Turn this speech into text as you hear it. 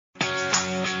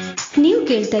ನೀವು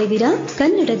ಕೇಳ್ತಾ ಇದ್ದೀರಾ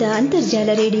ಕನ್ನಡದ ಅಂತರ್ಜಾಲ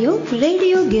ರೇಡಿಯೋ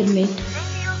ಗಿರ್ಮಿಟ್.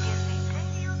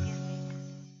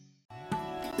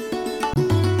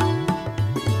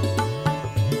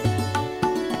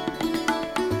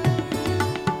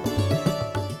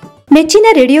 ಮೆಚ್ಚಿನ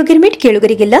ರೇಡಿಯೋ ಗಿರ್ಮಿಟ್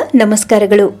ಕೇಳುಗರಿಗೆಲ್ಲ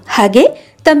ನಮಸ್ಕಾರಗಳು. ಹಾಗೆ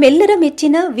ತಮ್ಮೆಲ್ಲರ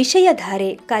ಮೆಚ್ಚಿನ ವಿಷಯಧಾರೆ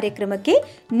ಕಾರ್ಯಕ್ರಮಕ್ಕೆ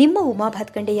ನಿಮ್ಮ ಉಮಾ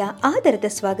ಭಾತ್ಕಂಡೆಯ ಆದರದ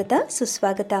ಸ್ವಾಗತ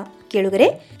ಸುಸ್ವಾಗತ. ಕೇಳುಗರೆ,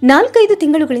 4-5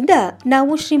 ತಿಂಗಳುಗಳಿಂದ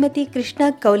ನಾವು ಶ್ರೀಮತಿ ಕೃಷ್ಣ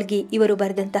ಕೌಲ್ಗಿ ಇವರು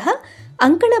ಬರೆದಂತಹ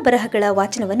ಅಂಕಣ ಬರಹಗಳ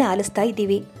ವಾಚನವನ್ನು ಆಲಿಸ್ತಾ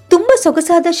ಇದ್ದೀವಿ. ತುಂಬಾ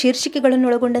ಸೊಗಸಾದ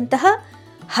ಶೀರ್ಷಿಕೆಗಳನ್ನೊಳಗೊಂಡಂತಹ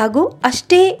ಹಾಗೂ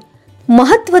ಅಷ್ಟೇ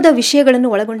ಮಹತ್ವದ ವಿಷಯಗಳನ್ನು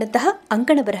ಒಳಗೊಂಡಂತಹ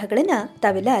ಅಂಕಣ ಬರಹಗಳನ್ನು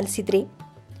ತಾವೆಲ್ಲ ಆಲಿಸಿದ್ರಿ.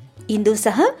 ಇಂದು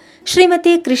ಸಹ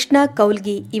ಶ್ರೀಮತಿ ಕೃಷ್ಣ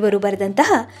ಕೌಲ್ಗಿ ಇವರು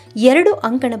ಬರೆದಂತಹ 2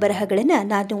 ಅಂಕಣ ಬರಹಗಳನ್ನು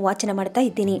ನಾನು ವಾಚನ ಮಾಡ್ತಾ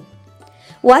ಇದ್ದೀನಿ.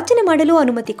 ವಾಚನ ಮಾಡಲು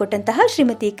ಅನುಮತಿ ಕೊಟ್ಟಂತಹ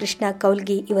ಶ್ರೀಮತಿ ಕೃಷ್ಣ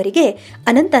ಕೌಲ್ಗಿ ಇವರಿಗೆ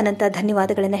ಅನಂತ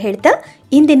ಧನ್ಯವಾದಗಳನ್ನು ಹೇಳ್ತಾ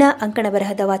ಇಂದಿನ ಅಂಕಣ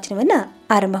ಬರಹದ ವಾಚನವನ್ನು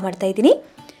ಆರಂಭ ಮಾಡ್ತಾ ಇದ್ದೀನಿ.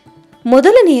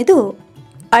 ಮೊದಲನೆಯದು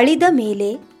ಅಳಿದ ಮೇಲೆ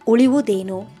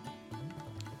ಉಳಿಯುವುದೇನು.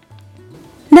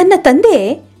 ನನ್ನ ತಂದೆ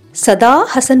ಸದಾ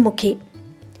ಹಸನ್ಮುಖಿ.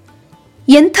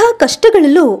 ಎಂಥ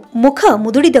ಕಷ್ಟಗಳಲ್ಲೂ ಮುಖ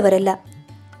ಮುದುಡಿದವರಲ್ಲ.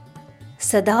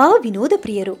 ಸದಾ ವಿನೋದ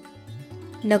ಪ್ರಿಯರು.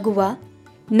 ನಗುವ,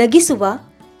 ನಗಿಸುವ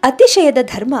ಅತಿಶಯದ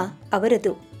ಧರ್ಮ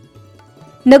ಅವರದು.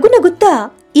 ನಗುನಗುತ್ತಾ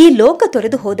ಈ ಲೋಕ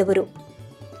ತೊರೆದು ಹೋದವರು.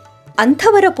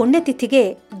 ಅಂಥವರ ಪುಣ್ಯತಿಥಿಗೆ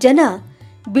ಜನ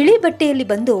ಬಿಳಿ ಬಟ್ಟೆಯಲ್ಲಿ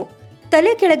ಬಂದು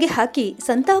ತಲೆ ಕೆಳಗೆ ಹಾಕಿ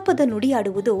ಸಂತಾಪದ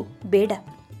ನುಡಿಯಾಡುವುದು ಬೇಡ.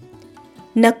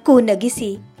 ನಕ್ಕು ನಗಿಸಿ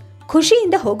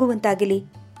ಖುಷಿಯಿಂದ ಹೋಗುವಂತಾಗಲಿ.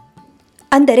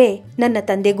 ಅಂದರೆ ನನ್ನ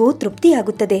ತಂದೆಗೂ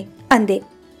ತೃಪ್ತಿಯಾಗುತ್ತದೆ ಅಂದೆ.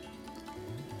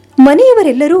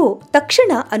 ಮನೆಯವರೆಲ್ಲರೂ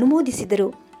ತಕ್ಷಣ ಅನುಮೋದಿಸಿದರು.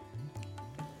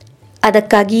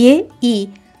 ಅದಕ್ಕಾಗಿಯೇ ಈ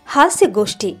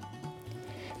ಹಾಸ್ಯಗೋಷ್ಠಿ.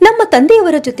 ನಮ್ಮ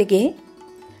ತಂದೆಯವರ ಜೊತೆಗೆ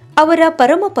ಅವರ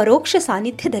ಪರಮ ಪರೋಕ್ಷ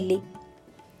ಸಾನ್ನಿಧ್ಯದಲ್ಲಿ.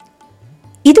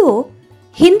 ಇದು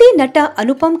ಹಿಂದಿ ನಟ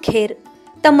ಅನುಪಮ್ ಖೇರ್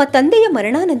ತಮ್ಮ ತಂದೆಯ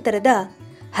ಮರಣಾನಂತರದ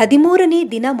 13ನೇ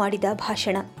ದಿನ ಮಾಡಿದ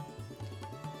ಭಾಷಣ.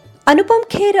 ಅನುಪಮ್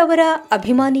ಖೇರ್ ಅವರ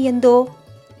ಅಭಿಮಾನಿಯೆಂದೋ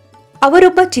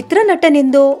ಅವರೊಬ್ಬ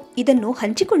ಚಿತ್ರನಟನೆಂದೋ ಇದನ್ನು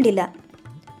ಹಂಚಿಕೊಂಡಿಲ್ಲ.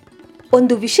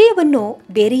 ಒಂದು ವಿಷಯವನ್ನು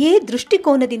ಬೇರೆಯೇ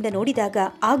ದೃಷ್ಟಿಕೋನದಿಂದ ನೋಡಿದಾಗ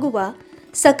ಆಗುವ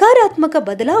ಸಕಾರಾತ್ಮಕ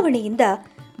ಬದಲಾವಣೆಯಿಂದ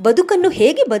ಬದುಕನ್ನು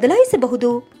ಹೇಗೆ ಬದಲಾಯಿಸಬಹುದು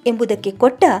ಎಂಬುದಕ್ಕೆ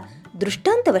ಕೊಟ್ಟ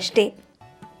ದೃಷ್ಟಾಂತವಷ್ಟೇ.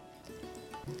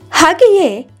 ಹಾಗೆಯೇ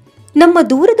ನಮ್ಮ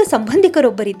ದೂರದ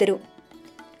ಸಂಬಂಧಿಕರೊಬ್ಬರಿದ್ದರು.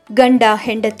 ಗಂಡ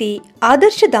ಹೆಂಡತಿ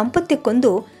ಆದರ್ಶ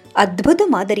ದಾಂಪತ್ಯಕ್ಕೊಂದು ಅದ್ಭುತ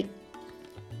ಮಾದರಿ.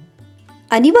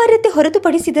 ಅನಿವಾರ್ಯತೆ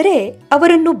ಹೊರತುಪಡಿಸಿದರೆ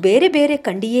ಅವರನ್ನು ಬೇರೆ ಬೇರೆ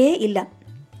ಕಂಡಿಯೇ ಇಲ್ಲ.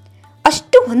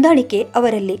 ಅಷ್ಟು ಹೊಂದಾಣಿಕೆ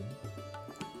ಅವರಲ್ಲಿ.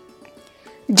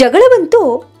 ಜಗಳವಂತೂ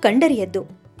ಕಂಡರಿಯದ್ದು.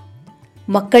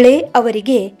 ಮಕ್ಕಳೇ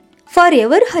ಅವರಿಗೆ ಫಾರ್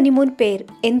ಎವರ್ ಹನಿಮೂನ್ ಪೇರ್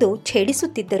ಎಂದು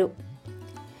ಛೇಡಿಸುತ್ತಿದ್ದರು.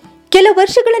 ಕೆಲ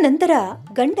ವರ್ಷಗಳ ನಂತರ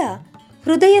ಗಂಡ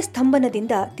ಹೃದಯ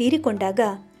ಸ್ತಂಭನದಿಂದ ತೀರಿಕೊಂಡಾಗ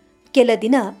ಕೆಲ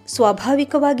ದಿನ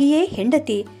ಸ್ವಾಭಾವಿಕವಾಗಿಯೇ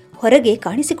ಹೆಂಡತಿ ಹೊರಗೆ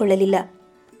ಕಾಣಿಸಿಕೊಳ್ಳಲಿಲ್ಲ.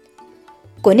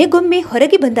 ಕೊನೆಗೊಮ್ಮೆ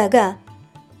ಹೊರಗೆ ಬಂದಾಗ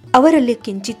ಅವರಲ್ಲಿ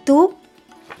ಕಿಂಚಿತ್ತೂ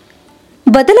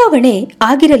ಬದಲಾವಣೆ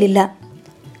ಆಗಿರಲಿಲ್ಲ.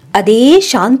 ಅದೇ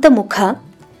ಶಾಂತ ಮುಖ,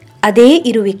 ಅದೇ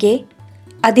ಇರುವಿಕೆ,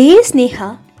 ಅದೇ ಸ್ನೇಹ,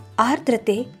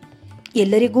 ಆರ್ದ್ರತೆ.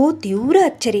 ಎಲ್ಲರಿಗೂ ತೀವ್ರ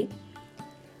ಅಚ್ಚರಿ.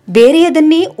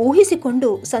 ಬೇರೆಯದನ್ನೇ ಊಹಿಸಿಕೊಂಡು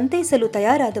ಸಂತೈಸಲು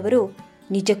ತಯಾರಾದವರು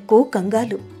ನಿಜಕ್ಕೂ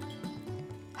ಕಂಗಾಲು.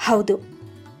 ಹೌದು,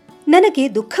 ನನಗೆ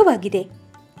ದುಃಖವಾಗಿದೆ.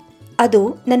 ಅದು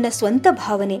ನನ್ನ ಸ್ವಂತ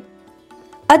ಭಾವನೆ.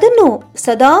 ಅದನ್ನು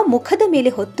ಸದಾ ಮುಖದ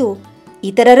ಮೇಲೆ ಹೊತ್ತು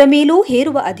ಇತರರ ಮೇಲೂ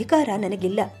ಹೇರುವ ಅಧಿಕಾರ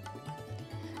ನನಗಿಲ್ಲ.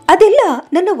 ಅದೆಲ್ಲ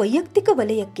ನನ್ನ ವೈಯಕ್ತಿಕ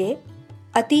ವಲಯಕ್ಕೆ,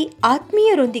 ಅತಿ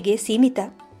ಆತ್ಮೀಯರೊಂದಿಗೆ ಸೀಮಿತ.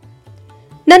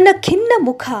 ನನ್ನ ಖಿನ್ನ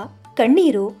ಮುಖ,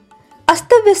 ಕಣ್ಣೀರು,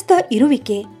 ಅಸ್ತವ್ಯಸ್ತ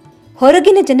ಇರುವಿಕೆ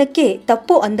ಹೊರಗಿನ ಜನಕ್ಕೆ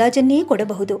ತಪ್ಪು ಅಂದಾಜನ್ನೇ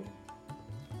ಕೊಡಬಹುದು.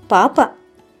 ಪಾಪ,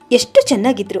 ಎಷ್ಟು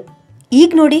ಚೆನ್ನಾಗಿದ್ರು, ಈಗ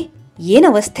ನೋಡಿ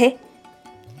ಏನವಸ್ಥೆ.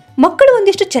 ಮಕ್ಕಳು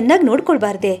ಒಂದಿಷ್ಟು ಚೆನ್ನಾಗಿ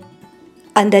ನೋಡ್ಕೊಳ್ಬಾರ್ದೆ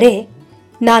ಅಂದರೆ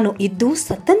ನಾನು ಇದ್ದೂ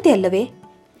ಸತ್ತಂತೆ ಅಲ್ಲವೇ?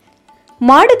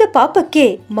 ಮಾಡದ ಪಾಪಕ್ಕೆ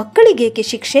ಮಕ್ಕಳಿಗೇಕೆ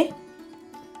ಶಿಕ್ಷೆ?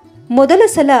 ಮೊದಲ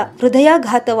ಸಲ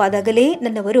ಹೃದಯಾಘಾತವಾದಾಗಲೇ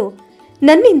ನನ್ನವರು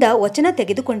ನನ್ನಿಂದ ವಚನ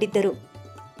ತೆಗೆದುಕೊಂಡಿದ್ದರು.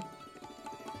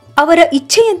 ಅವರ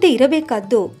ಇಚ್ಛೆಯಂತೆ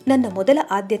ಇರಬೇಕಾದ್ದು ನನ್ನ ಮೊದಲ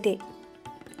ಆದ್ಯತೆ.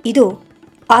 ಇದು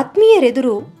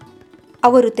ಆತ್ಮೀಯರೆದುರು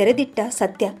ಅವರು ತೆರೆದಿಟ್ಟ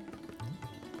ಸತ್ಯ.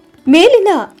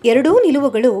 ಮೇಲಿನ 2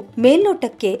 ನಿಲುವುಗಳು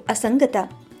ಮೇಲ್ನೋಟಕ್ಕೆ ಅಸಂಗತ,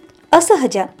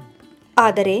 ಅಸಹಜ.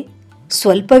 ಆದರೆ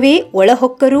ಸ್ವಲ್ಪವೇ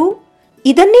ಒಳಹೊಕ್ಕರೂ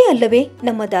ಇದನ್ನೇ ಅಲ್ಲವೇ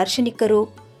ನಮ್ಮ ದಾರ್ಶನಿಕರು,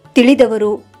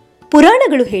 ತಿಳಿದವರು,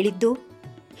 ಪುರಾಣಗಳು ಹೇಳಿದ್ದು,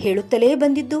 ಹೇಳುತ್ತಲೇ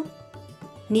ಬಂದಿದ್ದು?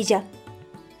 ನಿಜ.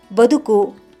 ಬದುಕು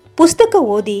ಪುಸ್ತಕ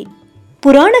ಓದಿ,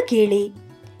 ಪುರಾಣ ಕೇಳಿ,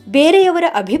 ಬೇರೆಯವರ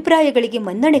ಅಭಿಪ್ರಾಯಗಳಿಗೆ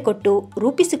ಮನ್ನಣೆ ಕೊಟ್ಟು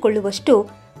ರೂಪಿಸಿಕೊಳ್ಳುವಷ್ಟು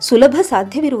ಸುಲಭ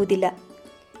ಸಾಧ್ಯವಿರುವುದಿಲ್ಲ.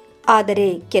 ಆದರೆ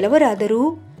ಕೆಲವರಾದರೂ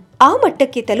ಆ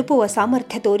ಮಟ್ಟಕ್ಕೆ ತಲುಪುವ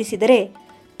ಸಾಮರ್ಥ್ಯ ತೋರಿಸಿದರೆ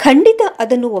ಖಂಡಿತ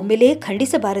ಅದನ್ನು ಒಮ್ಮೆಲೇ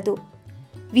ಖಂಡಿಸಬಾರದು,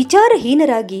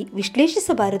 ವಿಚಾರಹೀನರಾಗಿ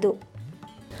ವಿಶ್ಲೇಷಿಸಬಾರದು.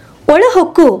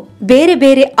 ಒಳಹೊಕ್ಕು ಬೇರೆ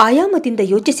ಬೇರೆ ಆಯಾಮದಿಂದ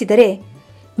ಯೋಚಿಸಿದರೆ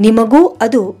ನಿಮಗೂ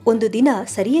ಅದು ಒಂದು ದಿನ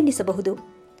ಸರಿಯೆನ್ನಿಸಬಹುದು.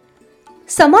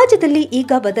 ಸಮಾಜದಲ್ಲಿ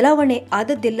ಈಗ ಬದಲಾವಣೆ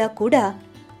ಆದದ್ದೆಲ್ಲ ಕೂಡ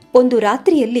ಒಂದು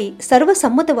ರಾತ್ರಿಯಲ್ಲಿ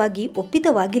ಸರ್ವಸಮ್ಮತವಾಗಿ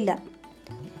ಒಪ್ಪಿತವಾಗಿಲ್ಲ.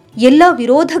 ಎಲ್ಲ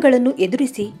ವಿರೋಧಗಳನ್ನು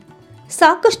ಎದುರಿಸಿ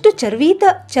ಸಾಕಷ್ಟು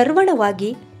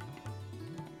ಚರ್ವಣವಾಗಿ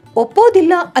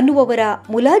ಒಪ್ಪೋದಿಲ್ಲ ಅನ್ನುವವರ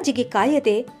ಮುಲಾಜಿಗೆ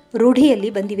ಕಾಯದೆ ರೂಢಿಯಲ್ಲಿ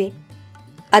ಬಂದಿವೆ.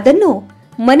 ಅದನ್ನು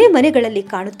ಮನೆ ಮನೆಗಳಲ್ಲಿ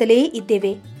ಕಾಣುತ್ತಲೇ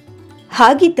ಇದ್ದೇವೆ.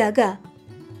 ಹಾಗಿದ್ದಾಗ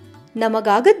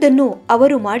ನಮಗಾಗದ್ದನ್ನು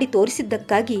ಅವರು ಮಾಡಿ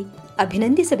ತೋರಿಸಿದ್ದಕ್ಕಾಗಿ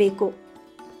ಅಭಿನಂದಿಸಬೇಕು.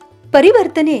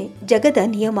 ಪರಿವರ್ತನೆ ಜಗದ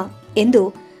ನಿಯಮ ಎಂದು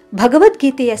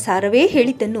ಭಗವದ್ಗೀತೆಯ ಸಾರವೇ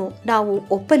ಹೇಳಿದ್ದನ್ನು ನಾವು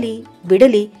ಒಪ್ಪಲಿ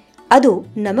ಬಿಡಲಿ ಅದು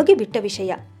ನಮಗೆ ಬಿಟ್ಟ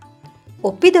ವಿಷಯ.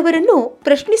 ಒಪ್ಪಿದವರನ್ನು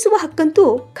ಪ್ರಶ್ನಿಸುವ ಹಕ್ಕಂತೂ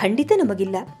ಖಂಡಿತ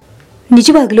ನಮಗಿಲ್ಲ.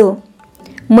 ನಿಜವಾಗಲೂ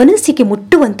ಮನಸ್ಸಿಗೆ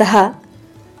ಮುಟ್ಟುವಂತಹ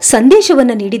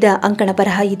ಸಂದೇಶವನ್ನು ನೀಡಿದ ಅಂಕಣ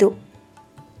ಬರಹ ಇದು.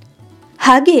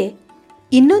 ಹಾಗೆ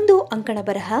ಇನ್ನೊಂದು ಅಂಕಣ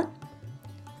ಬರಹ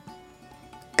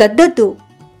ಕದ್ದದ್ದು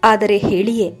ಆದರೆ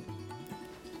ಹೇಳಿಯೇ.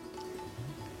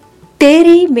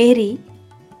 ತೇರಿ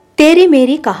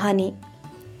ಮೇರಿ ಕಹಾನಿ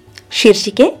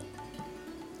ಶೀರ್ಷಿಕೆ.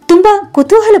 ತುಂಬ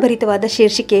ಕುತೂಹಲಭರಿತವಾದ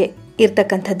ಶೀರ್ಷಿಕೆ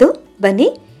ಇರ್ತಕ್ಕಂಥದ್ದು. ಬನ್ನಿ,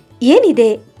 ಏನಿದೆ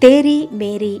ತೇರಿ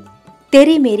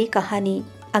ಮೇರಿ ಕಹಾನಿ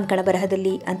ಅಂಕಣ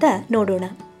ಬರಹದಲ್ಲಿ ಅಂತ ನೋಡೋಣ.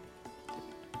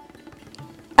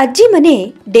 ಅಜ್ಜಿ ಮನೆ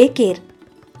ಡೇ ಕೇರ್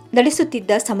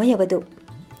ನಡೆಸುತ್ತಿದ್ದ ಸಮಯವದು.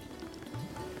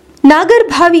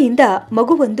 ನಾಗರ್ಭಾವಿಯಿಂದ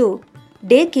ಮಗುವೊಂದು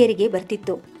ಡೇ ಕೇರಿಗೆ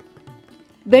ಬರ್ತಿತ್ತು.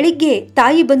 ಬೆಳಿಗ್ಗೆ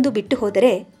ತಾಯಿ ಬಂದು ಬಿಟ್ಟು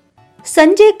ಹೋದರೆ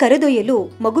ಸಂಜೆ ಕರೆದೊಯ್ಯಲು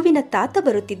ಮಗುವಿನ ತಾತ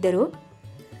ಬರುತ್ತಿದ್ದರು.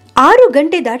 6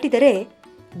 ಗಂಟೆ ದಾಟಿದರೆ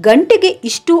ಗಂಟೆಗೆ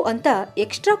ಇಷ್ಟು ಅಂತ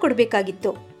ಎಕ್ಸ್ಟ್ರಾ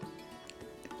ಕೊಡಬೇಕಾಗಿತ್ತು.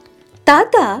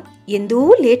 ತಾತ ಎಂದೂ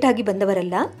ಲೇಟಾಗಿ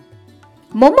ಬಂದವರಲ್ಲ.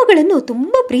 ಮೊಮ್ಮಗಳನ್ನು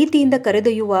ತುಂಬ ಪ್ರೀತಿಯಿಂದ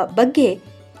ಕರೆದೊಯ್ಯುವ ಬಗ್ಗೆ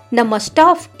ನಮ್ಮ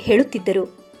ಸ್ಟಾಫ್ ಹೇಳುತ್ತಿದ್ದರು.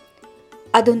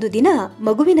 ಅದೊಂದು ದಿನ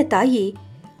ಮಗುವಿನ ತಾಯಿ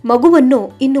ಮಗುವನ್ನು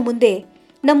ಇನ್ನು ಮುಂದೆ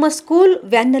ನಮ್ಮ ಸ್ಕೂಲ್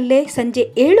ವ್ಯಾನ್ನಲ್ಲೇ ಸಂಜೆ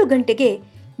 7 ಗಂಟೆಗೆ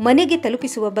ಮನೆಗೆ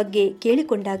ತಲುಪಿಸುವ ಬಗ್ಗೆ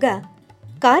ಕೇಳಿಕೊಂಡಾಗ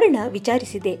ಕಾರಣ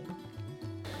ವಿಚಾರಿಸಿದೆ.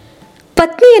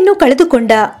 ಪತ್ನಿಯನ್ನು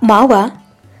ಕಳೆದುಕೊಂಡ ಮಾವ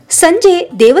ಸಂಜೆ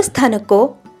ದೇವಸ್ಥಾನಕ್ಕೋ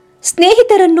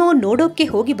ಸ್ನೇಹಿತರನ್ನು ನೋಡೋಕ್ಕೆ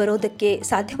ಹೋಗಿ ಬರೋದಕ್ಕೆ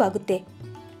ಸಾಧ್ಯವಾಗುತ್ತೆ.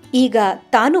 ಈಗ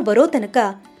ತಾನು ಬರೋ ತನಕ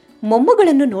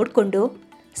ಮೊಮ್ಮಗಳನ್ನು ನೋಡಿಕೊಂಡು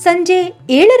ಸಂಜೆ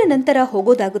 7ರ ನಂತರ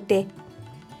ಹೋಗೋದಾಗುತ್ತೆ.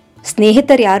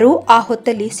 ಸ್ನೇಹಿತರ್ಯಾರೂ ಆ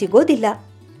ಹೊತ್ತಲ್ಲಿ ಸಿಗೋದಿಲ್ಲ.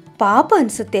 ಪಾಪ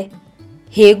ಅನಿಸುತ್ತೆ.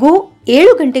 ಹೇಗೂ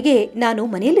 7 ಗಂಟೆಗೆ ನಾನು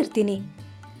ಮನೆಯಲ್ಲಿರ್ತೀನಿ.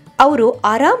 ಅವರು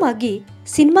ಆರಾಮಾಗಿ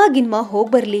ಸಿನಿಮಾ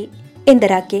ಹೋಗ್ಬರ್ಲಿ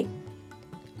ಎಂದರಾಕೆ.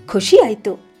 ಖುಷಿ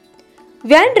ಆಯಿತು.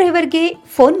 ವ್ಯಾನ್ ಡ್ರೈವರ್ಗೆ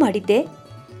ಫೋನ್ ಮಾಡಿದ್ದೆ.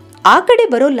 ಆ ಕಡೆ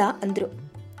ಬರೋಲ್ಲ ಅಂದರು.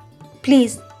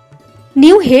 ಪ್ಲೀಸ್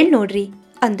ನೀವು ಹೇಳಿ ನೋಡ್ರಿ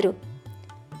ಅಂದರು.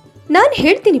 ನಾನು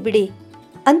ಹೇಳ್ತೀನಿ ಬಿಡಿ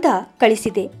ಅಂತ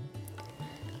ಕಳಿಸಿದೆ.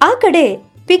 ಆ ಕಡೆ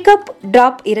ಪಿಕಪ್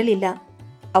ಡ್ರಾಪ್ ಇರಲಿಲ್ಲ.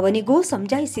 ಅವನಿಗೂ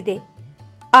ಸಮಜಾಯಿಸಿದೆ.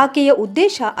 ಆಕೆಯ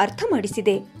ಉದ್ದೇಶ ಅರ್ಥ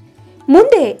ಮಾಡಿಸಿದೆ.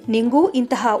 ಮುಂದೆ ನಿಂಗೂ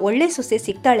ಇಂತಹ ಒಳ್ಳೆ ಸೊಸೆ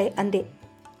ಸಿಗ್ತಾಳೆ ಅಂದೆ.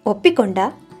 ಒಪ್ಪಿಕೊಂಡ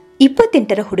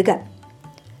 28ರ ಹುಡುಗ.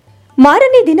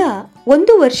 ಮಾರನೇ ದಿನ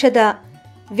 1 ವರ್ಷದ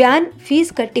ವ್ಯಾನ್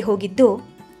ಫೀಸ್ ಕಟ್ಟಿ ಹೋಗಿದ್ದು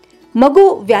ಮಗು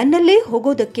ವ್ಯಾನ್ನಲ್ಲೇ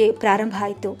ಹೋಗೋದಕ್ಕೆ ಪ್ರಾರಂಭ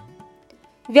ಆಯಿತು.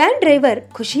 Van driver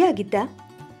ಖುಷಿಯಾಗಿದ್ದ.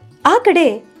 ಆ ಕಡೆ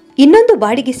ಇನ್ನೊಂದು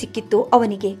ಬಾಡಿಗೆ ಸಿಕ್ಕಿತ್ತು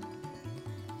ಅವನಿಗೆ.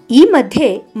 ಈ ಮಧ್ಯೆ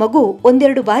ಮಗು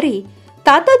 1-2 ಬಾರಿ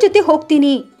ತಾತ ಜೊತೆ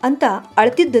ಹೋಗ್ತೀನಿ ಅಂತ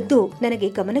ಅಳ್ತಿದ್ದದ್ದು ನನಗೆ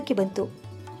ಗಮನಕ್ಕೆ ಬಂತು.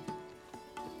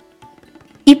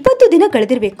 20 ದಿನ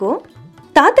ಕಳೆದಿರಬೇಕು.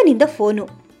 ತಾತನಿಂದ ಫೋನು.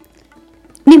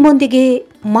 ನಿಮ್ಮೊಂದಿಗೆ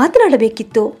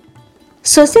ಮಾತನಾಡಬೇಕಿತ್ತು,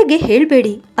 ಸೊಸೆಗೆ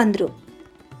ಹೇಳಬೇಡಿ ಅಂದ್ರು.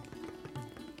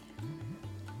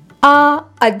 ಆ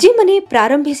ಅಜ್ಜಿ ಮನೆ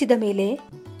ಪ್ರಾರಂಭಿಸಿದ ಮೇಲೆ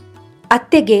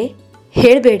ಅತ್ತೆಗೆ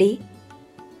ಹೇಳಬೇಡಿ,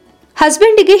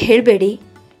 ಹಸ್ಬೆಂಡಿಗೆ ಹೇಳಬೇಡಿ,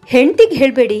 ಹೆಂಡತಿಗೆ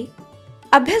ಹೇಳಬೇಡಿ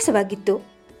ಅಭ್ಯಾಸವಾಗಿತ್ತು.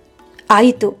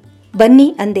 ಆಯಿತು ಬನ್ನಿ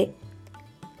ಅಂದೆ.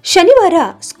 ಶನಿವಾರ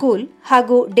ಸ್ಕೂಲ್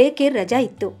ಹಾಗೂ ಡೇ ಕೇರ್ ರಜಾ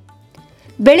ಇತ್ತು.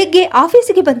 ಬೆಳಿಗ್ಗೆ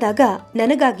ಆಫೀಸಿಗೆ ಬಂದಾಗ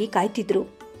ನನಗಾಗಿ ಕಾಯ್ತಿದ್ರು.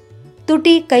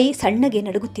 ತುಟಿ ಕೈ ಸಣ್ಣಗೆ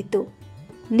ನಡುಗುತ್ತಿತ್ತು.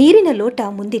 ನೀರಿನ ಲೋಟ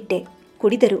ಮುಂದಿಟ್ಟೆ.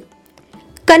 ಕುಡಿದರು.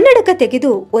 ಕನ್ನಡಕ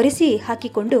ತೆಗೆದು ಒರೆಸಿ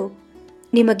ಹಾಕಿಕೊಂಡು,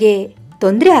 ನಿಮಗೆ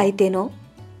ತೊಂದರೆ ಆಯಿತೇನೋ?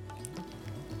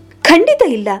 ಖಂಡಿತ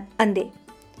ಇಲ್ಲ ಅಂದೆ.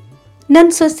 ನನ್ನ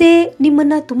ಸೊಸೆ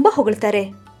ನಿಮ್ಮನ್ನ ತುಂಬ ಹೊಗಳ್ತಾರೆ.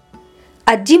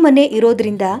 ಅಜ್ಜಿ ಮನೆ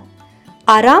ಇರೋದ್ರಿಂದ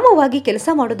ಆರಾಮವಾಗಿ ಕೆಲಸ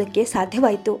ಮಾಡೋದಕ್ಕೆ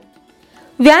ಸಾಧ್ಯವಾಯಿತು.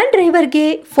 ವ್ಯಾನ್ ಡ್ರೈವರ್ಗೆ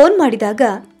ಫೋನ್ ಮಾಡಿದಾಗ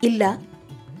ಇಲ್ಲ,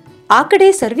 ಆ ಕಡೆ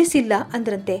ಸರ್ವಿಸ್ ಇಲ್ಲ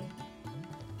ಅಂದ್ರಂತೆ.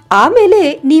 ಆಮೇಲೆ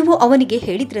ನೀವು ಅವನಿಗೆ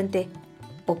ಹೇಳಿದ್ರಂತೆ.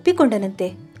 ಒಪ್ಪಿಕೊಂಡನಂತೆ.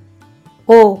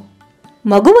 ಓ,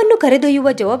 ಮಗುವನ್ನು ಕರೆದೊಯ್ಯುವ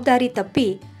ಜವಾಬ್ದಾರಿ ತಪ್ಪಿ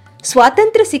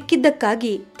ಸ್ವಾತಂತ್ರ್ಯ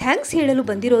ಸಿಕ್ಕಿದ್ದಕ್ಕಾಗಿ ಥ್ಯಾಂಕ್ಸ್ ಹೇಳಲು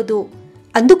ಬಂದಿರೋದು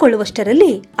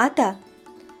ಅಂದುಕೊಳ್ಳುವಷ್ಟರಲ್ಲಿ ಆತ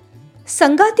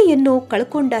ಸಂಗಾತಿಯನ್ನು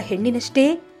ಕಳ್ಕೊಂಡ ಹೆಣ್ಣಿನಷ್ಟೇ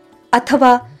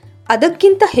ಅಥವಾ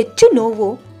ಅದಕ್ಕಿಂತ ಹೆಚ್ಚು ನೋವು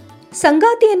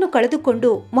ಸಂಗಾತಿಯನ್ನು ಕಳೆದುಕೊಂಡು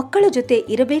ಮಕ್ಕಳ ಜೊತೆ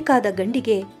ಇರಬೇಕಾದ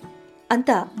ಗಂಡಿಗೆ ಅಂತ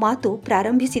ಮಾತು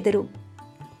ಪ್ರಾರಂಭಿಸಿದರು.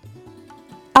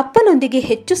 ಅಪ್ಪನೊಂದಿಗೆ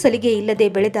ಹೆಚ್ಚು ಸಲಿಗೆ ಇಲ್ಲದೆ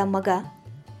ಬೆಳೆದ ಮಗ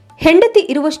ಹೆಂಡತಿ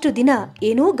ಇರುವಷ್ಟು ದಿನ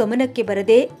ಏನೂ ಗಮನಕ್ಕೆ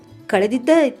ಬರದೆ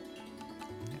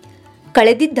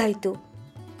ಕಳೆದಿದ್ದಾಯಿತು.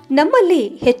 ನಮ್ಮಲ್ಲಿ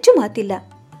ಹೆಚ್ಚು ಮಾತಿಲ್ಲ.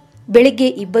 ಬೆಳಿಗ್ಗೆ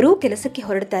ಇಬ್ಬರೂ ಕೆಲಸಕ್ಕೆ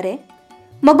ಹೊರಡ್ತಾರೆ.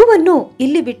 ಮಗುವನ್ನು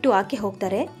ಇಲ್ಲಿ ಬಿಟ್ಟು ಆಕೆ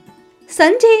ಹೋಗ್ತಾರೆ.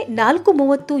 ಸಂಜೆ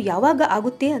 4:30 ಯಾವಾಗ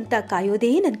ಆಗುತ್ತೆ ಅಂತ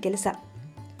ಕಾಯೋದೇ ನನ್ನ ಕೆಲಸ.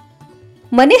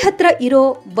 ಮನೆ ಹತ್ರ ಇರೋ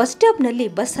ಬಸ್ ಸ್ಟಾಪ್ನಲ್ಲಿ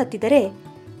ಬಸ್ ಹತ್ತಿದರೆ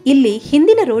ಇಲ್ಲಿ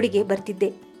ಹಿಂದಿನ ರೋಡಿಗೆ ಬರ್ತಿದ್ದೆ.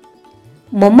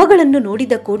 ಮೊಮ್ಮಗಳನ್ನು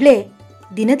ನೋಡಿದ ಕೂಡಲೇ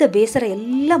ದಿನದ ಬೇಸರ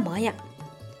ಎಲ್ಲ ಮಾಯ.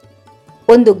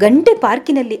 1 ಗಂಟೆ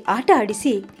ಪಾರ್ಕಿನಲ್ಲಿ ಆಟ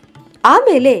ಆಡಿಸಿ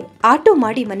ಆಮೇಲೆ ಆಟೋ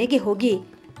ಮಾಡಿ ಮನೆಗೆ ಹೋಗಿ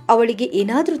ಅವಳಿಗೆ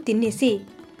ಏನಾದರೂ ತಿನ್ನಿಸಿ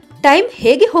ಟೈಮ್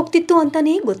ಹೇಗೆ ಹೋಗ್ತಿತ್ತು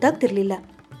ಅಂತಾನೇ ಗೊತ್ತಾಗ್ತಿರ್ಲಿಲ್ಲ.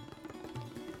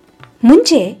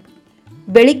 ಮುಂಚೆ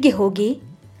ಬೆಳಿಗ್ಗೆ ಹೋಗಿ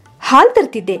ಹಾಲು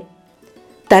ತರ್ತಿದ್ದೆ,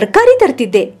 ತರಕಾರಿ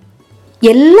ತರ್ತಿದ್ದೆ,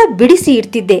 ಎಲ್ಲ ಬಿಡಿಸಿ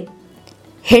ಇಡ್ತಿದ್ದೆ.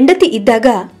 ಹೆಂಡತಿ ಇದ್ದಾಗ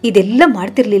ಇದೆಲ್ಲ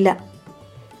ಮಾಡ್ತಿರ್ಲಿಲ್ಲ.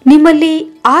 ನಿಮ್ಮಲ್ಲಿ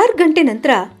 6 ಗಂಟೆ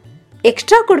ನಂತರ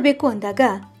ಎಕ್ಸ್ಟ್ರಾ ಕೊಡಬೇಕು ಅಂದಾಗ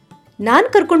ನಾನು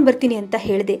ಕರ್ಕೊಂಡು ಬರ್ತೀನಿ ಅಂತ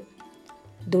ಹೇಳಿದೆ.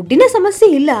 ದುಡ್ಡಿನ ಸಮಸ್ಯೆ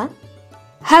ಇಲ್ಲ,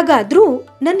 ಹಾಗಾದರೂ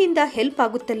ನನ್ನಿಂದ ಹೆಲ್ಪ್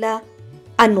ಆಗುತ್ತಲ್ಲ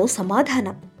ಅನ್ನೋ ಸಮಾಧಾನ.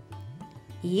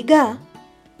 ಈಗ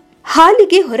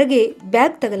ಹಾಲಿಗೆ ಹೊರಗೆ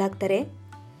ಬ್ಯಾಗ್ ತಗಲಾಕ್ತಾರೆ,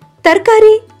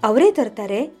 ತರಕಾರಿ ಅವರೇ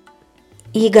ತರ್ತಾರೆ.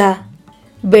 ಈಗ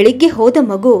ಬೆಳಿಗ್ಗೆ ಹೋದ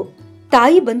ಮಗು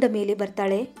ತಾಯಿ ಬಂದ ಮೇಲೆ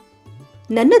ಬರ್ತಾಳೆ.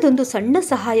 ನನ್ನದೊಂದು ಸಣ್ಣ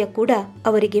ಸಹಾಯ ಕೂಡ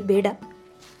ಅವರಿಗೆ ಬೇಡ.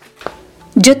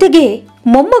 ಜೊತೆಗೆ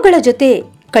ಮೊಮ್ಮಗಳ ಜೊತೆ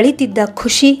ಕಳೀತಿದ್ದ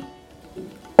ಖುಷಿ.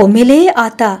 ಒಮ್ಮೆಲೇ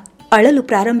ಆತ ಅಳಲು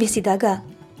ಪ್ರಾರಂಭಿಸಿದಾಗ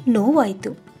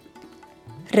ನೋವಾಯಿತು.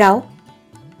 ರಾವ್,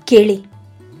 ಕೇಳಿ,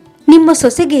 ನಿಮ್ಮ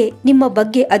ಸೊಸೆಗೆ ನಿಮ್ಮ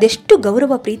ಬಗ್ಗೆ ಅದೆಷ್ಟು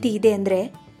ಗೌರವ ಪ್ರೀತಿ ಇದೆ ಅಂದರೆ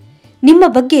ನಿಮ್ಮ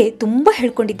ಬಗ್ಗೆ ತುಂಬ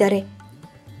ಹೇಳ್ಕೊಂಡಿದ್ದಾರೆ.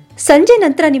 ಸಂಜೆ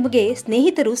ನಂತರ ನಿಮಗೆ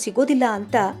ಸ್ನೇಹಿತರು ಸಿಗೋದಿಲ್ಲ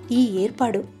ಅಂತ ಈ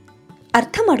ಏರ್ಪಾಡು.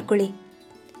 ಅರ್ಥ ಮಾಡ್ಕೊಳ್ಳಿ.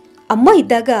 ಅಮ್ಮ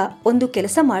ಇದ್ದಾಗ ಒಂದು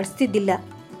ಕೆಲಸ ಮಾಡಿಸ್ತಿದ್ದಿಲ್ಲ.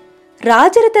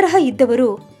 ರಾಜರ ತರಹ ಇದ್ದವರು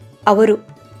ಅವರು.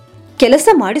 ಕೆಲಸ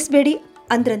ಮಾಡಿಸ್ಬೇಡಿ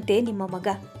ಅಂದ್ರಂತೆ ನಿಮ್ಮ ಮಗ.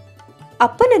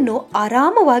 ಅಪ್ಪನನ್ನು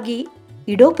ಆರಾಮವಾಗಿ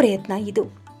ಇಡೋ ಪ್ರಯತ್ನ ಇದು.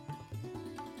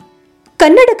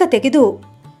 ಕನ್ನಡಕ ತೆಗೆದು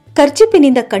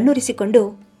ಕರ್ಚಿಪಿನಿಂದ ಕಣ್ಣುರಿಸಿಕೊಂಡು,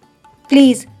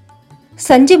 ಪ್ಲೀಸ್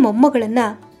ಸಂಜೆ ಮೊಮ್ಮಗಳನ್ನು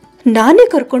ನಾನೇ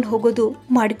ಕರ್ಕೊಂಡು ಹೋಗೋದು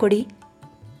ಮಾಡಿಕೊಡಿ.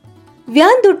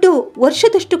 ವ್ಯಾನ್ ದುಡ್ಡು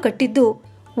ವರ್ಷದಷ್ಟು ಕಟ್ಟಿದ್ದು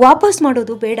ವಾಪಸ್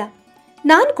ಮಾಡೋದು ಬೇಡ,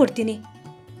 ನಾನು ಕೊಡ್ತೀನಿ.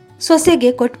 ಸೊಸೆಗೆ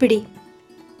ಕೊಟ್ಬಿಡಿ.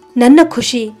 ನನ್ನ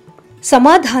ಖುಷಿ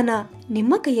ಸಮಾಧಾನ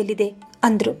ನಿಮ್ಮ ಕೈಯಲ್ಲಿದೆ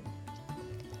ಅಂದರು.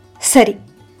 ಸರಿ,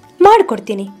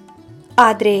 ಮಾಡಿಕೊಡ್ತೀನಿ.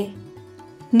 ಆದರೆ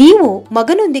ನೀವು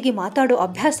ಮಗನೊಂದಿಗೆ ಮಾತಾಡೋ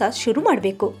ಅಭ್ಯಾಸ ಶುರು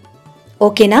ಮಾಡಬೇಕು,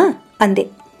 ಓಕೆನಾ ಅಂದೆ.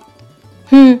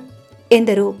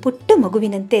 ಎಂದರು ಪುಟ್ಟ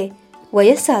ಮಗುವಿನಂತೆ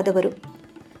ವಯಸ್ಸಾದವರು.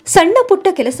 ಸಣ್ಣ ಪುಟ್ಟ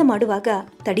ಕೆಲಸ ಮಾಡುವಾಗ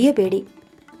ತಡೆಯಬೇಡಿ.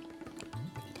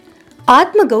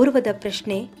 ಆತ್ಮಗೌರವದ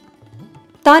ಪ್ರಶ್ನೆ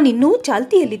ತಾನಿನ್ನೂ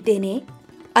ಚಾಲ್ತಿಯಲ್ಲಿದ್ದೇನೆ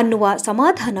ಅನ್ನುವ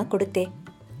ಸಮಾಧಾನ ಕೊಡುತ್ತೆ.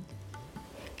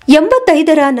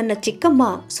 85ರ ನನ್ನ ಚಿಕ್ಕಮ್ಮ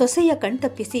ಸೊಸೆಯ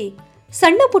ಕಣ್ತಪ್ಪಿಸಿ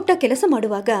ಸಣ್ಣ ಪುಟ್ಟ ಕೆಲಸ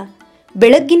ಮಾಡುವಾಗ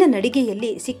ಬೆಳಗ್ಗಿನ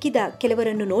ನಡಿಗೆಯಲ್ಲಿ ಸಿಕ್ಕಿದ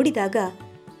ಕೆಲವರನ್ನು ನೋಡಿದಾಗ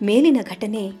ಮೇಲಿನ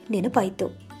ಘಟನೆ ನೆನಪಾಯಿತು.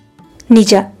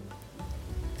 ನಿಜ,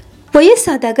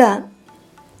 ವಯಸ್ಸಾದಾಗ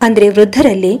ಅಂದರೆ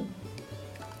ವೃದ್ಧರಲ್ಲಿ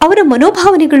ಅವರ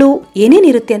ಮನೋಭಾವನೆಗಳು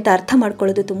ಏನೇನಿರುತ್ತೆ ಅಂತ ಅರ್ಥ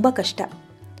ಮಾಡ್ಕೊಳ್ಳೋದು ತುಂಬ ಕಷ್ಟ.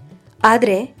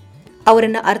 ಆದರೆ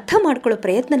ಅವರನ್ನು ಅರ್ಥ ಮಾಡ್ಕೊಳ್ಳೋ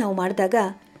ಪ್ರಯತ್ನ ನಾವು ಮಾಡಿದಾಗ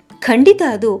ಖಂಡಿತ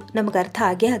ಅದು ನಮಗೆ ಅರ್ಥ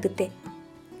ಆಗೇ ಆಗುತ್ತೆ.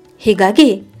 ಹೀಗಾಗಿ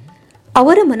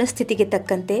ಅವರ ಮನಸ್ಥಿತಿಗೆ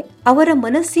ತಕ್ಕಂತೆ, ಅವರ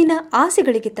ಮನಸ್ಸಿನ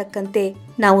ಆಸೆಗಳಿಗೆ ತಕ್ಕಂತೆ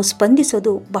ನಾವು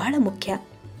ಸ್ಪಂದಿಸೋದು ಬಹಳ ಮುಖ್ಯ.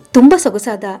 ತುಂಬ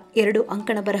ಸೊಗಸಾದ 2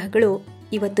 ಅಂಕಣ ಬರಹಗಳು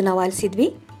ಇವತ್ತು ನಾವು ಆಲಿಸಿದ್ವಿ.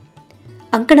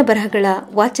 ಅಂಕಣ ಬರಹಗಳ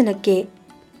ವಾಚನಕ್ಕೆ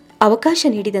ಅವಕಾಶ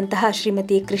ನೀಡಿದಂತಹ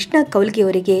ಶ್ರೀಮತಿ ಕೃಷ್ಣ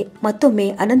ಕೌಲ್ಗಿಯವರಿಗೆ ಮತ್ತೊಮ್ಮೆ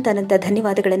ಅನಂತ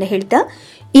ಧನ್ಯವಾದಗಳನ್ನು ಹೇಳ್ತಾ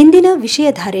ಇಂದಿನ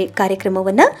ವಿಷಯಧಾರೆ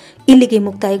ಕಾರ್ಯಕ್ರಮವನ್ನು ಇಲ್ಲಿಗೆ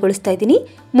ಮುಕ್ತಾಯಗೊಳಿಸ್ತಾ ಇದ್ದೀನಿ.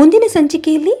 ಮುಂದಿನ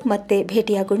ಸಂಚಿಕೆಯಲ್ಲಿ ಮತ್ತೆ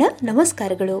ಭೇಟಿಯಾಗೋಣ.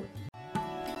 ನಮಸ್ಕಾರಗಳು.